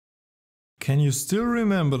Can you still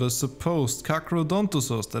remember the supposed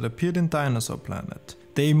Carcharodontosaurs that appeared in Dinosaur Planet?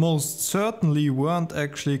 They most certainly weren't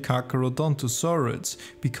actually Carcharodontosaurids,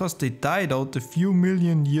 because they died out a few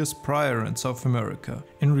million years prior in South America.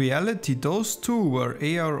 In reality, those two were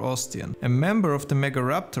aerosteon, a member of the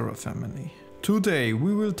Megaraptora family. Today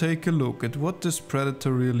we will take a look at what this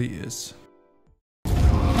predator really is.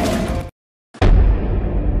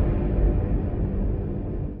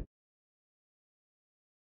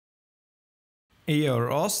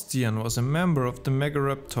 Aerosteon was a member of the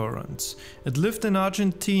Megaraptorans. It lived in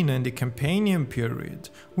Argentina in the Campanian period,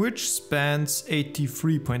 which spans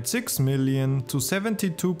 83.6 million to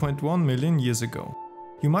 72.1 million years ago.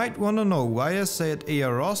 You might wanna know why I said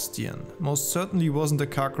Aerosteon most certainly wasn't a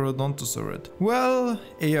Carcharodontosaurid. Well,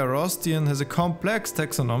 Aerosteon has a complex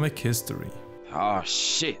taxonomic history. Oh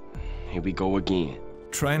shit, here we go again.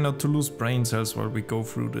 Try not to lose brain cells while we go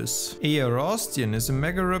through this. Aerosteon is a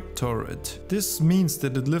megaraptorid. This means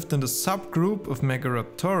that it lived in the subgroup of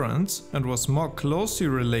Megaraptorans and was more closely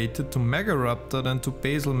related to Megaraptor than to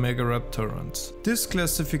basal Megaraptorans. This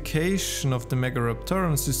classification of the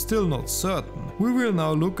Megaraptorans is still not certain. We will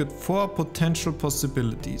now look at 4 potential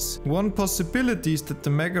possibilities. One possibility is that the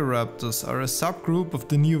Megaraptors are a subgroup of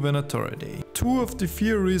the Neovenatoridae. 2 of the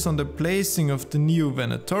theories on the placing of the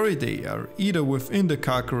Neovenatoridae are either within the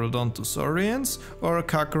Carcharodontosaurians or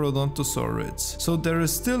Carcharodontosaurids, so there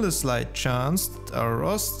is still a slight chance that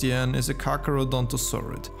Aerosteon is a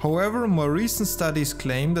Carcharodontosaurid. However, more recent studies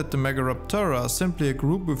claim that the Megaraptora are simply a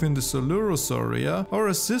group within the Coelurosauria or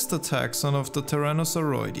a sister taxon of the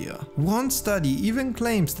Tyrannosauroidea. One study even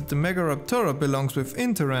claims that the Megaraptora belongs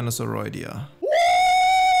within Tyrannosauroidea.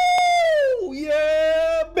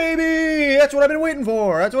 Baby! That's what I've been waiting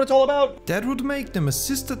for! That's what it's all about! That would make them a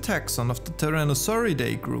sister taxon of the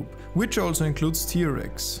Tyrannosauridae group, which also includes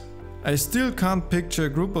T-Rex. I still can't picture a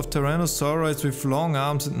group of Tyrannosaurids with long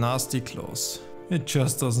arms and nasty claws. It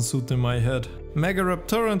just doesn't suit in my head.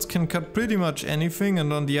 Megaraptorans can cut pretty much anything,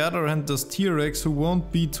 and on the other hand there's T-Rex who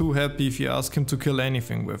won't be too happy if you ask him to kill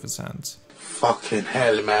anything with his hands. Fucking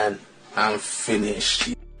hell, man. I'm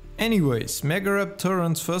finished. Anyways,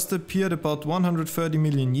 Megaraptorans first appeared about 130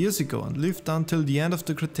 million years ago and lived until the end of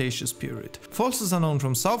the Cretaceous period. Fossils are known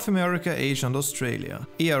from South America, Asia and Australia.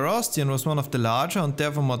 Aerosteon was one of the larger and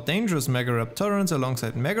therefore more dangerous Megaraptorans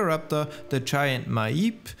alongside Megaraptor, the giant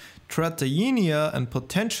Maip, Trataenia and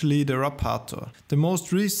potentially the Raptor. The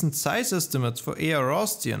most recent size estimates for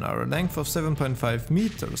Aerosteon are a length of 7.5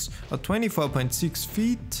 meters or 24.6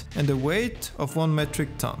 feet and a weight of 1 metric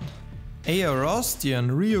ton.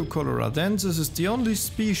 Aerosteon rheocoloradensis is the only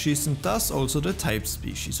species and thus also the type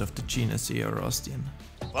species of the genus Aerosteon.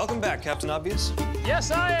 Welcome back, Captain Obvious.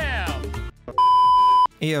 Yes, I am!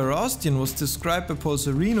 Aerosteon was described by Paul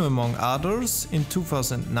Serino among others in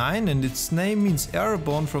 2009 and its name means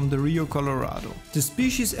airborne from the Rio Colorado. The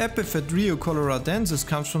species epithet Rio coloradensis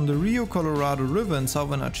comes from the Rio Colorado River in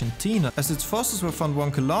southern Argentina, as its fossils were found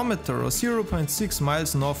 1 kilometer or 0.6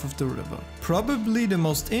 miles north of the river. Probably the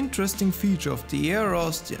most interesting feature of the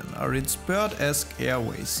Aerosteon are its bird-esque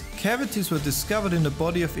airways. Cavities were discovered in the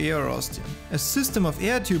body of Aerosteon. A system of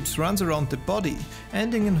air tubes runs around the body,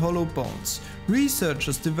 ending in hollow bones.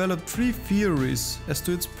 Researchers developed 3 theories as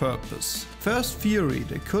to its purpose. First theory,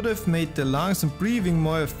 they could have made the lungs and breathing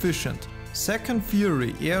more efficient. Second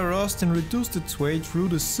theory, Aerosteon reduced its weight through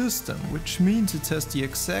the system, which means it has the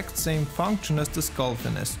exact same function as the skull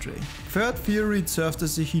fenestrae. Third theory, it served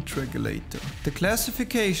as a heat regulator. The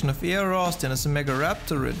classification of Aerosteon as a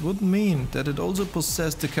megaraptorid would mean that it also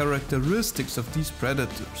possessed the characteristics of these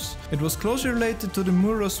predators. It was closely related to the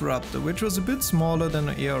Raptor, which was a bit smaller than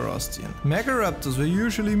Aerosteon. Megaraptors were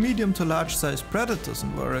usually medium to large sized predators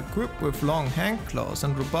and were equipped with long hand claws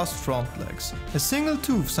and robust front legs. A single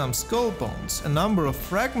tooth, some skull bones, a number of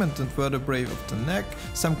fragmented vertebrae of the neck,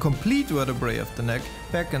 some complete vertebrae of the neck,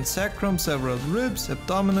 back and sacrum, several ribs,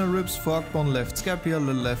 abdominal ribs, fork bone, left scapula,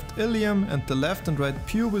 the left ilium, and the left and right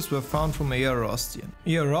pubis were found from Aerosteon.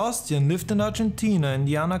 Aerosteon lived in Argentina in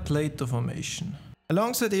the Anacleto Formation.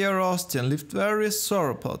 Alongside Aerosteon lived various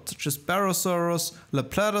sauropods such as Barosaurus,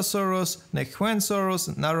 Laplatosaurus, Nequensaurus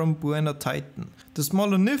and Narumbuena titan. The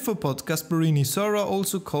smaller nifopod Gasparinisaura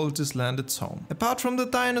also called this land its home. Apart from the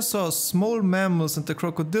dinosaurs, small mammals and the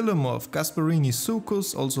crocodilomorph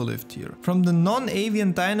Gasparinisuchus also lived here. From the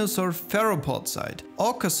non-avian dinosaur theropod side,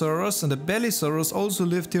 Orcasaurus and the Bellisaurus also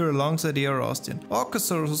lived here alongside Aerosteon.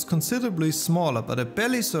 Orcasaurus was considerably smaller, but the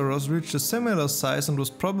Bellisaurus reached a similar size and was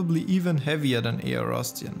probably even heavier than Aerosteon.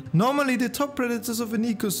 aerosteon. Normally the top predators of an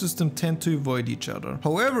ecosystem tend to avoid each other.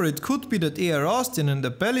 However, it could be that aerosteon and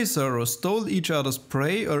the Belisaurus stole each other's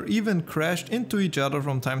prey or even crashed into each other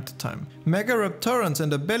from time to time. Megaraptorans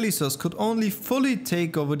and the Belisaurs could only fully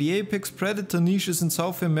take over the apex predator niches in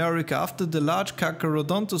South America after the large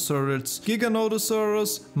Carcharodontosaurids,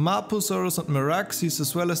 Giganotosaurus, Mapusaurus and Meraxes,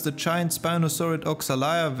 as well as the giant Spinosaurid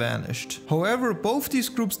Oxalia vanished. However, both these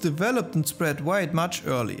groups developed and spread wide much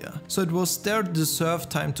earlier, so it was their deserved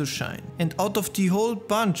time to shine. And out of the whole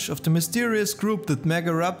bunch of the mysterious group that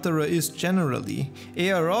Megaraptora is generally,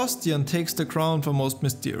 aerosteon takes the crown for most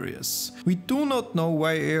mysterious. We do not know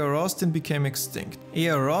why aerosteon became extinct.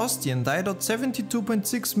 Aerosteon died out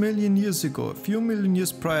 72.6 million years ago, a few million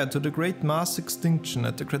years prior to the great mass extinction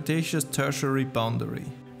at the Cretaceous-Tertiary boundary.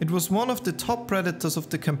 It was one of the top predators of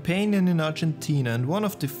the Campanian in Argentina and one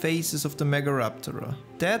of the faces of the Megaraptora.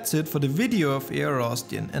 That's it for the video of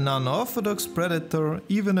aerosteon, an unorthodox predator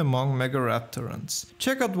even among Megaraptorans.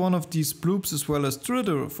 Check out one of these bloops as well as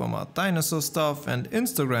Twitter for more dinosaur stuff and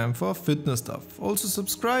Instagram for fitness stuff. Also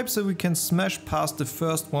subscribe so we can smash past the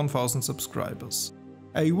first 1000 subscribers.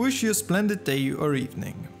 I wish you a splendid day or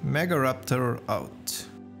evening. Megaraptor out.